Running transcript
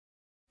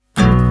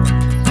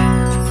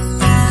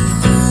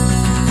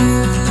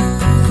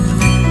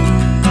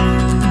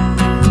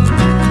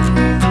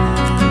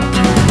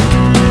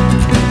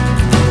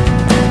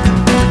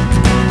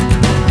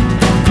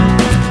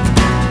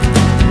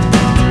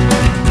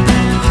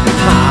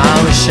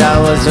wish I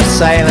was a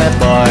sailor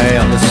boy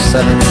on the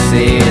seven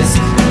seas,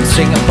 from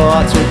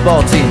Singapore to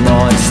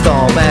Baltimore in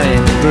storm and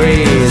in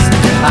breeze.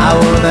 I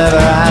will never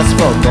ask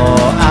for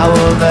more, I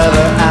will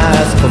never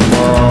ask for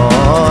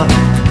more.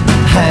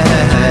 Hey,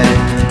 hey, hey.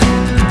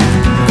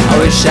 I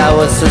wish I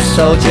was a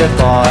soldier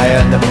boy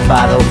on the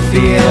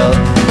battlefield,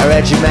 a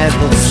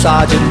regimental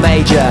sergeant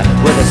major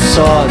with a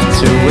sword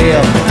to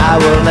wield. I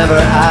will never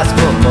ask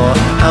for more,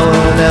 I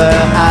will never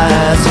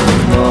ask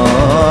for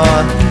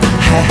more.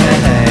 Hey,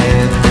 hey, hey.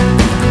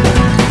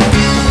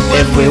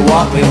 If we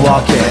walk, we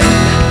walking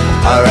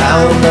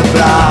around the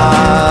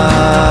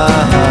block.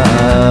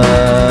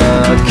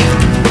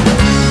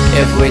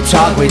 If we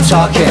talk, we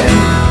talking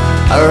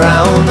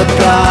around the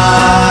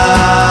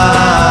block.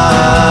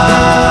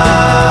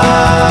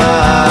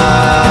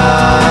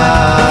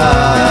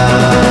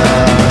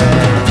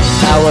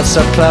 A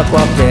club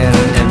walking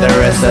in the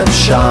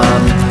reception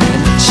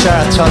in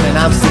Sheraton in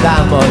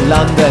Amsterdam or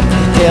London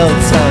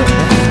Hilton.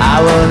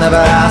 I will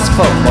never ask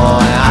for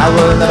more, I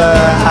will never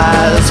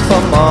ask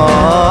for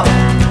more.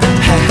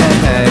 Hey, hey,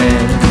 hey.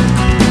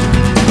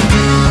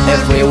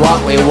 If we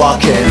walk, we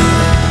walking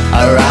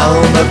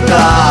around the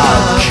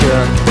block.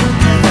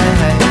 Hey,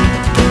 hey.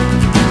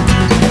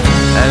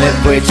 And if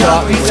we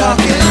talk, we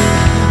talking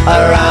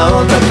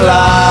around the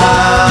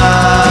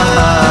block.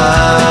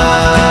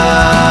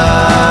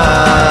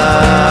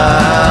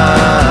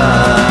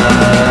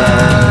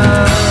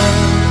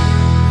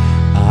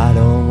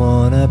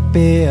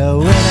 Be a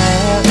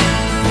winner,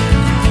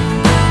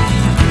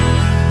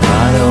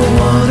 I don't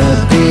wanna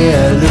be a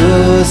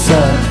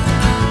loser.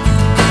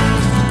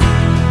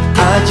 I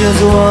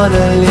just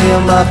wanna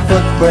leave my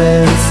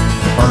footprints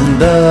on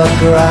the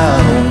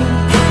ground.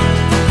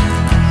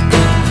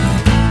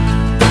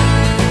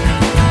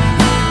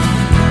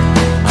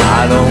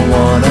 I don't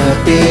wanna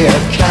be a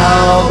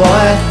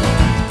cowboy,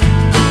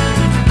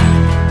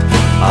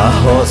 a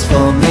horse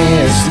for me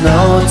is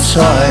no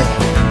toy.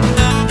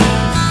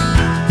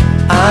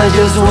 I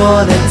just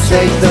wanna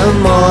take the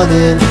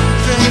morning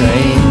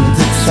train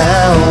to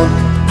town.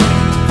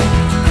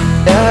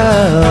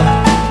 Yeah.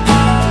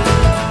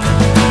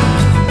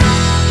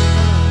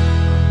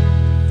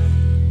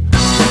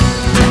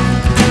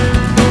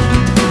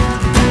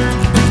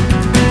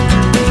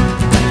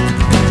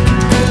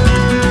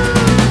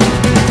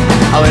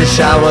 I wish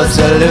I was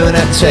a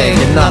lunatic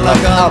and not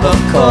locked up, of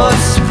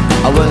course.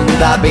 Wouldn't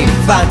that be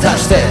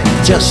fantastic?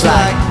 Just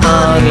like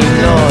Arnie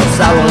knows.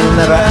 I will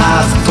never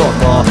ask for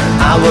more,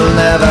 I will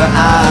never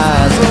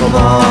ask for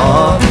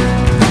more.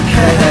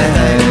 Hey, hey,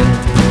 hey.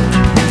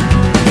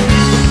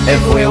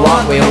 If we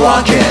walk, we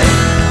walking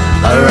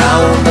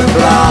around the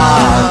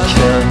block.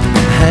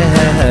 Hey,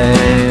 hey,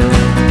 hey.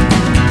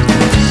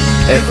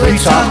 If we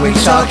talk, we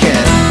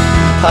talking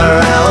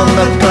around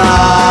the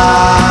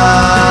block.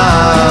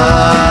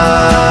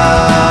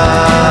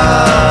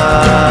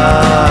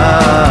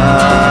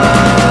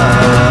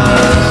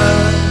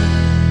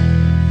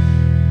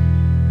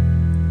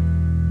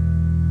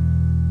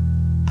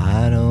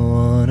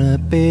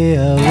 Be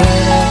a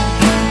winner,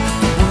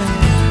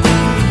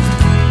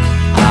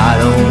 I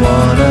don't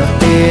wanna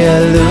be a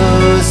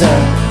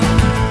loser.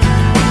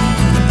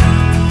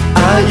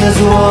 I just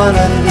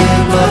wanna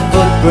leave my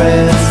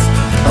footprints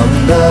on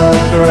the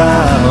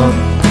ground.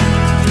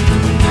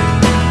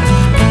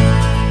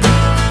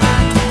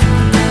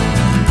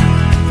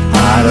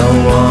 I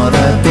don't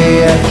wanna be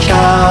a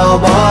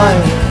cowboy,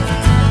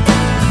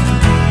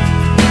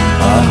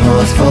 a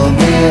horse for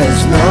me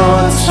is no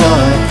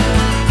toy.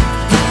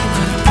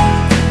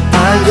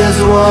 I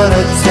just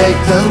wanna take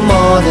the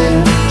morning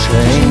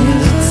train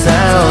to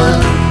town.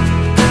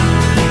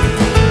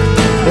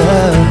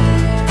 Yeah.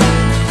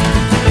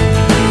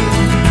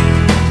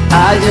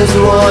 I just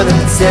wanna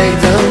take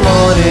the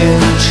morning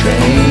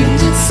train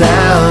to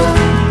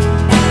town.